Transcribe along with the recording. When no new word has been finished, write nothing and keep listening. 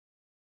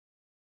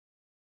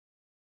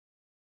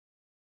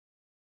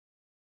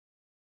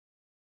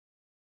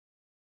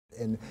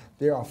And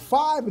there are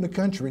 5 in the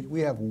country. We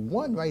have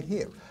 1 right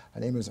here. Her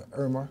name is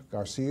Irma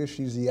Garcia.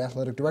 She's the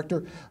athletic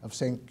director of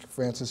St.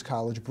 Francis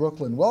College,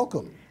 Brooklyn.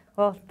 Welcome.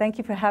 Well, thank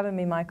you for having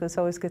me, Michael. It's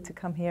always good to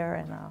come here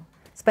and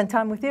spend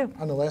time with you.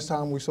 I know last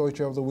time we saw each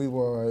other, we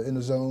were in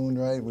the zone,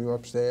 right? We were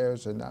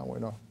upstairs, and now we're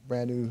in a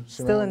brand new surroundings.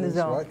 Still in the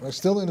zone. Right?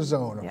 Still in the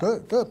zone. Yeah.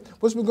 Good, good.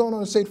 What's been going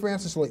on in St.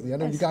 Francis lately? I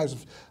know you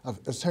guys,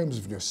 in terms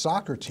of your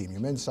soccer team,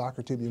 your men's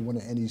soccer team, you won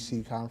an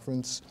NEC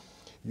conference.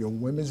 Your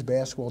women's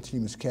basketball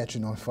team is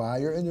catching on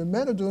fire, and your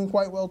men are doing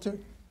quite well, too.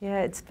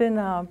 Yeah, it's been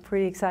a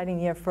pretty exciting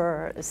year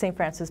for St.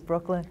 Francis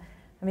Brooklyn.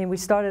 I mean, we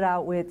started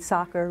out with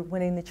soccer,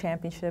 winning the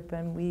championship,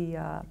 and we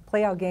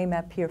play our game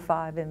at Pier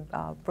 5 in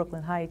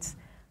Brooklyn Heights,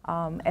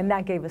 and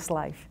that gave us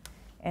life.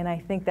 And I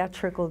think that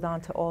trickled on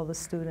to all the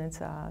students,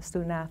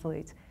 student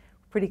athletes.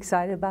 Pretty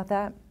excited about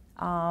that.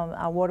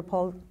 Our water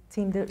polo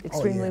team did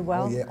extremely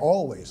well. Oh, yeah,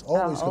 always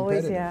competitive.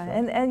 Always, yeah.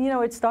 And, you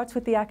know, it starts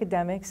with the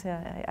academics.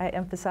 I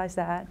emphasize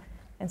that.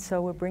 And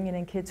so we're bringing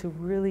in kids who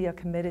really are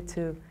committed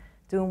to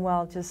doing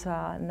well, just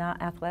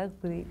not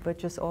athletically, but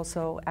just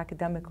also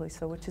academically,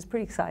 so which is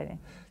pretty exciting.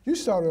 You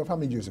started off how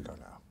many years ago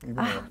now? You've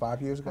been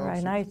 5 years ago? All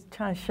right, now you're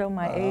trying to show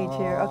my age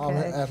here. Okay. I'm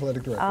an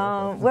athletic director.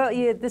 Okay. Well,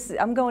 yeah,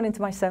 I'm going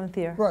into my 7th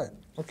year. Right,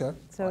 okay.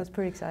 So it's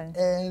pretty exciting.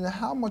 And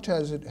how much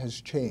has it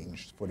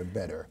changed for the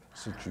better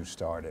since you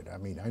started? I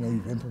mean, I know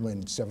you've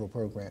implemented several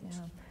programs.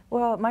 Yeah.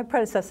 Well, my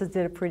predecessors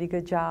did a pretty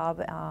good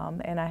job,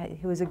 and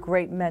he was a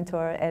great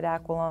mentor, Ed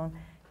Aquilone,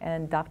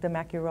 and Dr.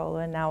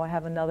 Macchiarola, and now I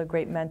have another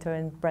great mentor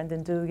in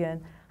Brendan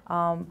Dugan.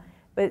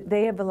 But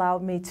they have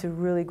allowed me to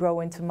really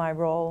grow into my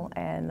role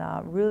and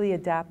really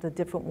adapt a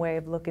different way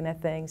of looking at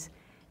things.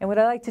 And what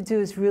I like to do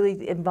is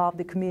really involve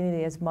the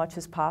community as much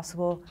as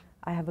possible.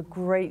 I have a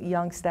great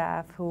young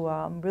staff who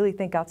really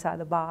think outside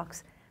the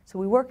box. So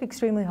we work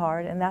extremely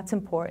hard, and that's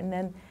important.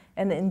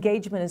 And the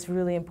engagement is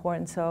really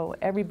important, so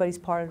everybody's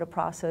part of the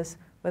process,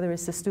 whether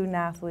it's the student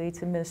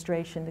athletes,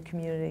 administration, the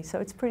community. So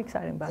it's pretty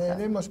exciting about that.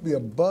 And there must be a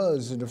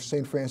buzz in the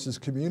St. Francis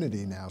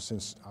community now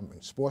since, I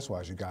mean,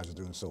 sports-wise, you guys are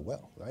doing so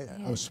well, right?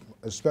 Yeah.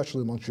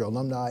 Especially amongst your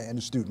alumni and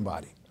the student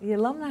body. The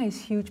alumni is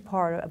a huge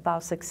part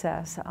about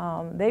success.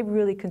 They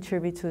really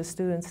contribute to the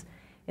students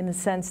in the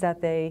sense that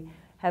they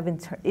have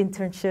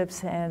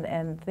internships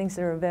and things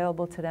that are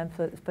available to them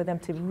for them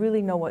to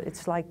really know what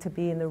it's like to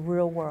be in the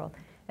real world.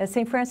 At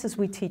St. Francis,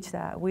 we teach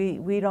that.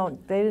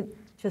 They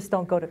just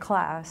don't go to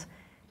class.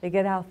 They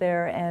get out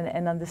there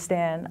and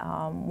understand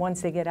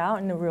once they get out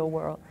in the real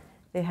world,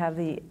 they have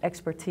the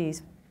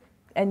expertise.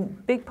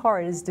 And big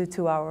part is due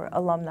to our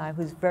alumni,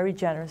 who's very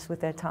generous with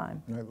their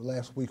time. Right,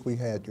 last week we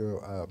had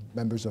your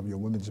members of your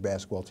women's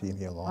basketball team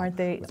here along Aren't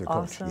they with their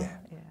awesome? coach.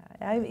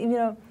 Yeah. You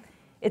know,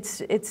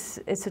 it's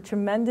a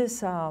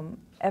tremendous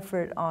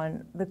effort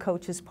on the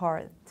coach's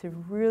part to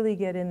really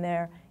get in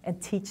there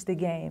and teach the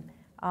game.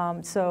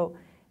 So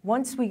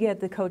once we get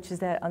the coaches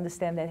that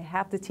understand that they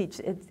have to teach,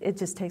 it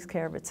just takes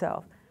care of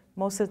itself.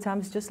 Most of the time,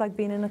 it's just like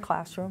being in a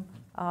classroom.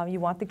 You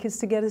want the kids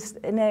to get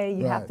an A,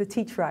 you have to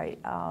teach right,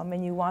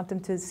 and you want them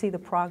to see the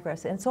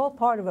progress. And it's all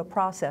part of a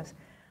process.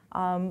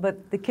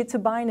 But the kids are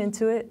buying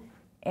into it,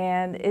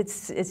 and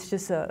it's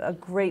just a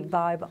great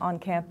vibe on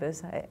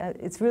campus.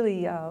 It's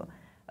really a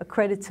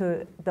credit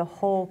to the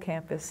whole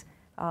campus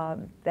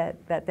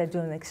that they're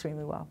doing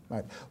extremely well.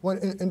 Right. Well,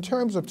 in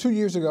terms of 2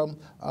 years ago,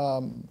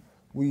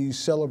 we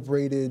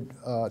celebrated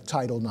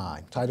Title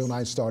IX. Title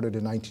IX started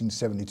in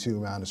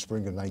 1972, around the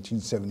spring of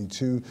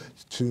 1972,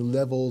 to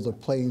level the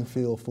playing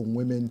field for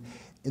women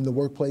in the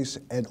workplace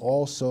and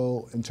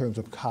also in terms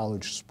of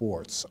college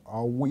sports.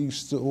 Are we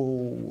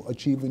still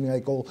achieving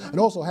that goal? And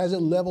also, has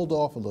it leveled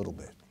off a little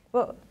bit?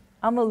 Well,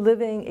 I'm a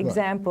living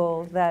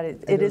example that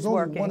it is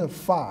working. There's only 1 of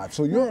 5.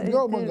 So you're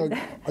among,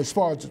 as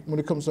far as when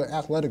it comes to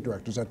athletic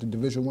directors at the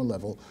Division I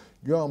level,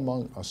 you're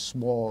among a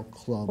small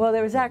club. Well,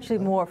 there is actually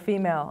more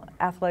female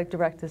athletic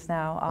directors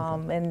now,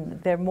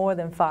 and there are more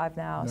than 5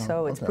 now,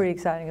 so it's pretty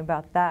exciting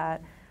about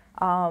that.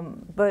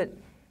 But,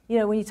 you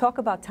know, when you talk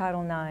about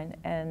Title IX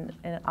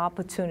and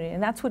opportunity,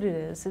 and that's what it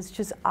is, it's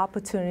just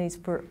opportunities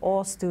for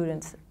all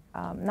students,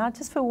 not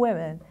just for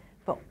women,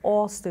 but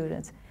all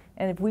students.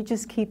 And if we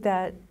just keep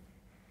that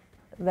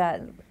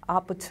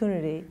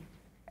opportunity,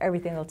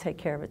 everything will take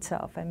care of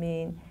itself. I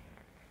mean,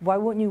 why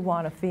wouldn't you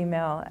want a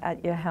female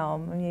at your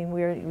helm? I mean,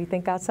 we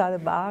think outside the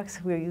box.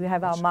 We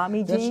have our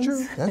mommy genes. That's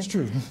true. That's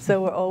true.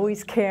 So we're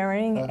always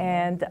caring,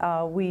 and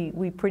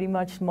we pretty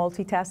much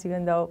multitask,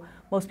 even though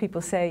most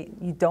people say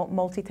you don't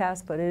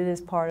multitask, but it is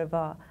part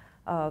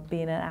of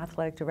being an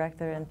athletic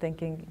director and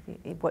thinking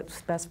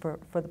what's best for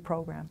the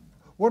program.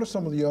 What are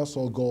some of the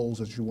also goals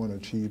that you want to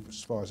achieve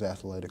as far as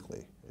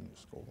athletically in your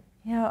school?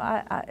 You know,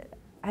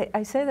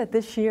 I say that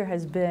this year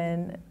has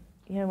been,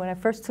 you know, when I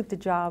first took the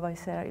job, I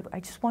said,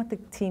 I just want the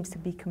teams to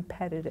be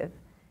competitive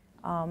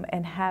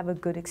and have a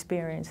good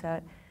experience,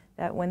 that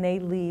when they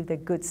leave, they're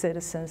good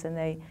citizens and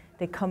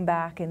they come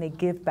back and they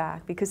give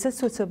back, because that's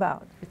what it's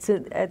about.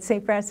 At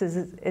St.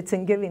 Francis, it's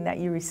in giving that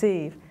you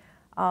receive.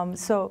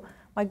 So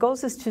my goal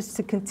is just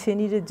to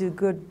continue to do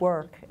good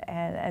work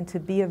and to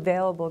be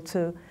available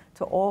to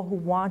to all who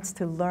wants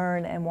to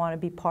learn and want to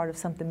be part of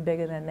something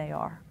bigger than they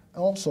are.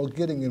 Also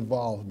getting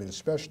involved,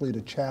 especially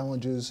the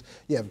challenges.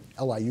 You have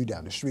LIU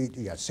down the street,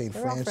 you got St.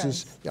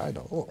 Francis. Yeah, I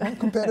know. Oh,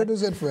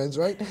 competitors and friends,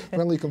 right?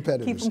 Friendly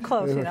competitors. Keep them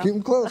close, you know? Keep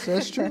them close,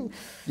 that's true.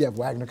 You have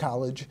Wagner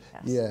College,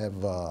 yes. you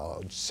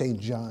have St.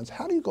 John's.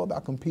 How do you go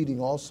about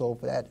competing also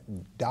for that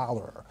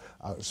dollar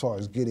as far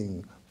as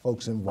getting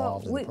folks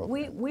involved in the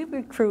program? We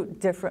recruit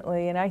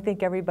differently, and I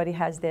think everybody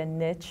has their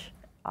niche.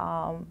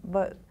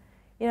 But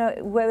you know,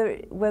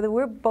 whether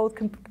we're both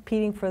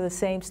competing for the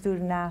same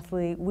student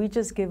athlete, we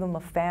just give them a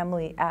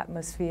family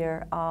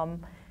atmosphere.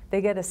 They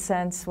get a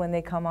sense when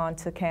they come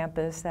onto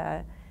campus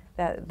that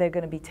they're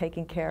going to be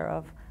taken care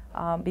of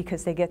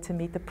because they get to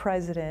meet the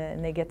president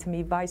and they get to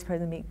meet vice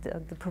president, meet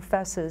the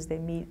professors, they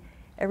meet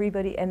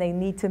everybody, and they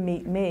need to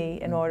meet me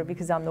in order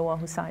because I'm the one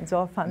who signs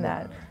off on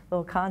that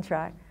little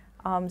contract.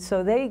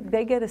 So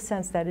they get a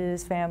sense that it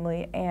is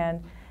family,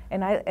 and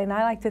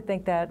I like to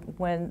think that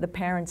when the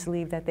parents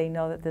leave, that they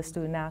know that the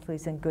student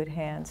athlete's in good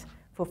hands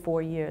for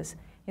 4 years.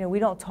 You know, we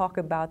don't talk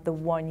about the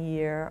 1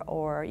 year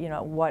or, you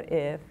know, what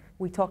if.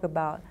 We talk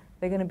about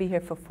they're going to be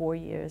here for 4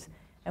 years,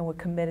 and we're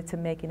committed to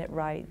making it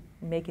right,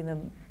 making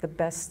them the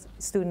best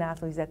student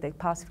athletes that they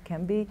possibly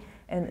can be,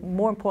 and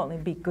more importantly,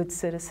 be good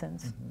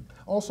citizens. Mm-hmm.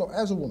 Also,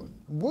 as a woman,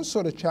 what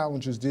sort of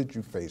challenges did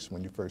you face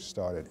when you first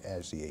started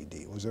as the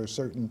AD? Was there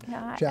certain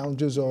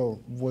challenges, or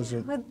was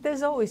it? Well,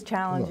 there's always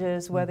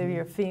challenges, whether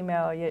you're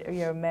female or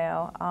you're a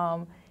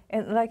male.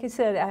 And like I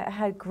said, I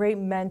had great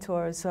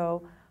mentors,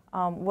 so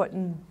what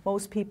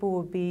most people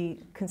would be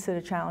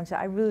considered challenges,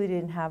 I really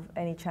didn't have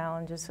any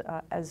challenges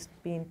as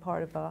being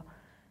part of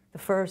the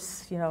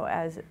first, you know,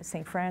 as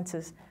St.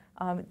 Francis.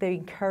 They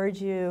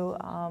encourage you,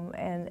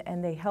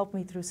 and they help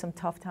me through some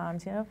tough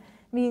times, you know.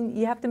 I mean,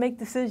 you have to make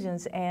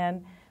decisions,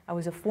 and I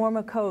was a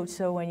former coach,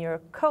 so when you're a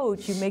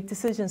coach, you make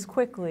decisions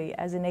quickly.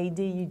 As an AD,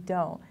 you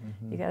don't.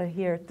 You got to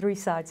hear 3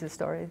 sides of the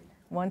story,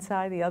 one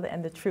side, the other,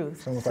 and the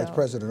truth. Someone vice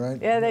president, right?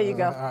 Yeah, there you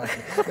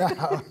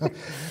go.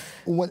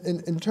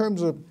 In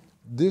terms of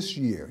this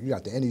year, you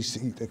got the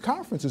NEC. The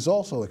conference is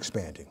also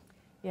expanding.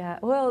 Yeah,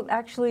 well,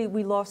 actually,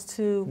 we lost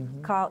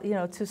 2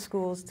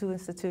 schools, 2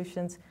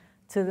 institutions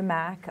to the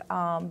MAC,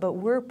 but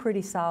we're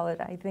pretty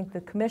solid. I think the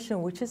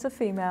commission, which is a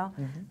female,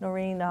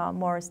 Noreen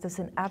Morris, does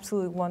an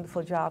absolutely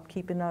wonderful job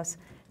keeping us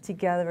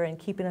together and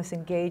keeping us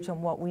engaged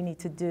on what we need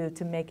to do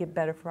to make it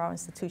better for our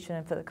institution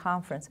and for the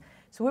conference.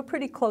 So we're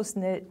pretty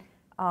close-knit.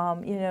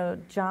 You know,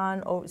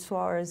 John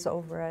Suarez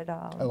over at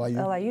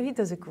LIU, he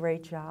does a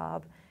great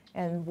job,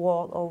 and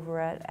Walt over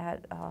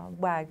at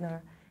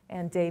Wagner,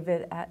 and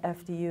David at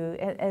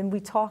FDU, and we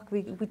talk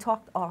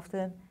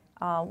often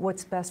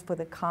what's best for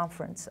the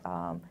conference.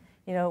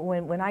 You know,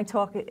 when I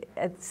talk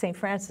at St.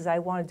 Francis, I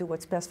want to do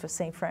what's best for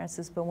St.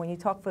 Francis, but when you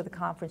talk for the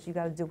conference, you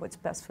got to do what's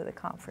best for the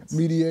conference.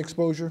 Media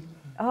exposure?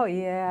 Oh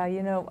yeah,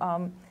 you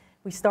know,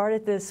 we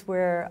started this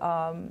where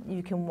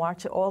you can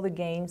watch all the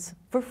games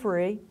for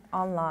free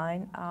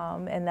online,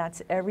 and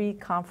that's every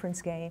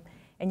conference game,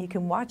 and you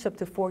can watch up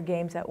to 4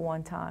 games at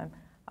one time.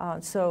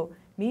 So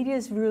media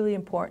is really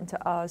important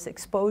to us,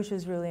 exposure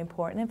is really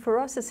important, and for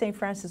us at St.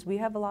 Francis, we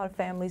have a lot of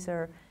families that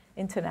are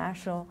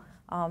international,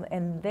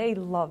 and they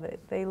love it.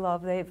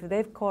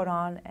 They've caught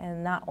on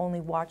and not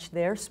only watch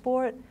their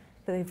sport,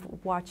 but they've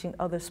watching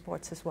other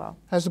sports as well.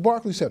 Has the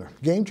Barclays Center,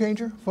 game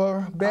changer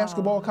for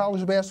basketball,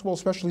 college basketball,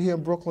 especially here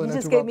in Brooklyn? You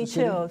just gave me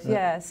chills,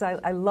 yes.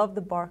 I love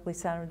the Barclays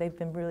Center. They've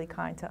been really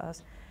kind to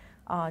us.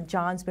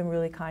 John's been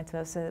really kind to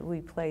us.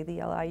 We play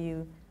the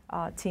LIU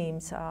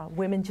teams.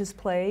 Women just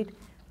played,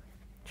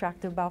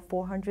 attracted about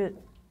 400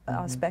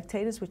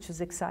 spectators, which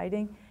is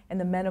exciting. And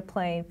the men are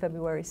playing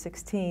February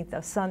 16th,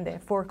 a Sunday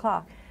at 4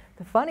 o'clock.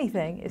 The funny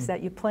thing is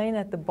that you're playing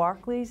at the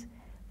Barclays,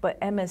 but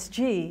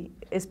MSG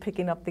is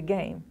picking up the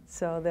game,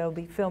 so they'll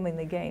be filming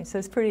the game. So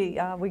it's pretty,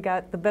 we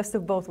got the best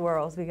of both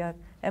worlds. We got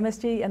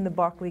MSG and the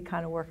Barclays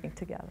kind of working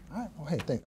together. All right, well, hey, thanks.